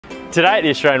Today at the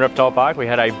Australian Reptile Park we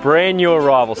had a brand new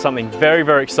arrival, something very,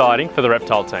 very exciting for the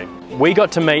reptile team. We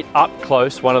got to meet up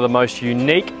close one of the most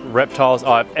unique reptiles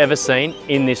I've ever seen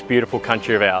in this beautiful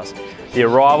country of ours. The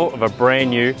arrival of a brand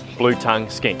new blue-tongue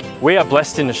skink. We are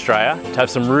blessed in Australia to have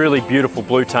some really beautiful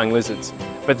blue-tongue lizards,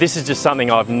 but this is just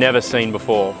something I've never seen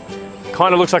before.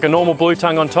 Kind of looks like a normal blue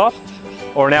tongue on top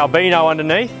or an albino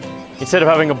underneath. Instead of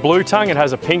having a blue tongue, it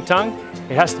has a pink tongue.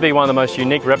 It has to be one of the most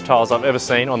unique reptiles I've ever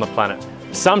seen on the planet.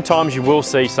 Sometimes you will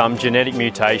see some genetic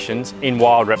mutations in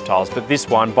wild reptiles, but this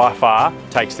one by far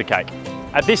takes the cake.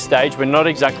 At this stage, we're not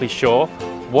exactly sure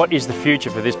what is the future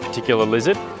for this particular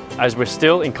lizard, as we're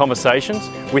still in conversations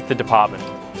with the department.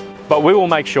 But we will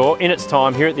make sure in its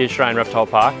time here at the Australian Reptile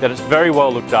Park that it's very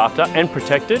well looked after and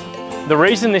protected. The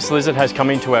reason this lizard has come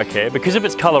into our care, because of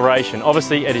its coloration,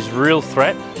 obviously it is a real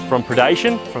threat from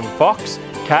predation, from fox,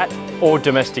 cat or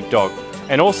domestic dog.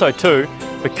 And also too,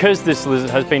 because this lizard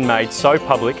has been made so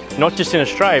public, not just in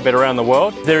Australia but around the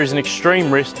world, there is an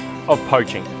extreme risk of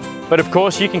poaching. But of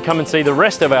course you can come and see the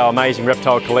rest of our amazing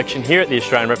reptile collection here at the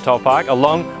Australian Reptile Park,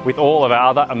 along with all of our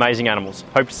other amazing animals.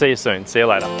 Hope to see you soon. See you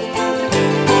later.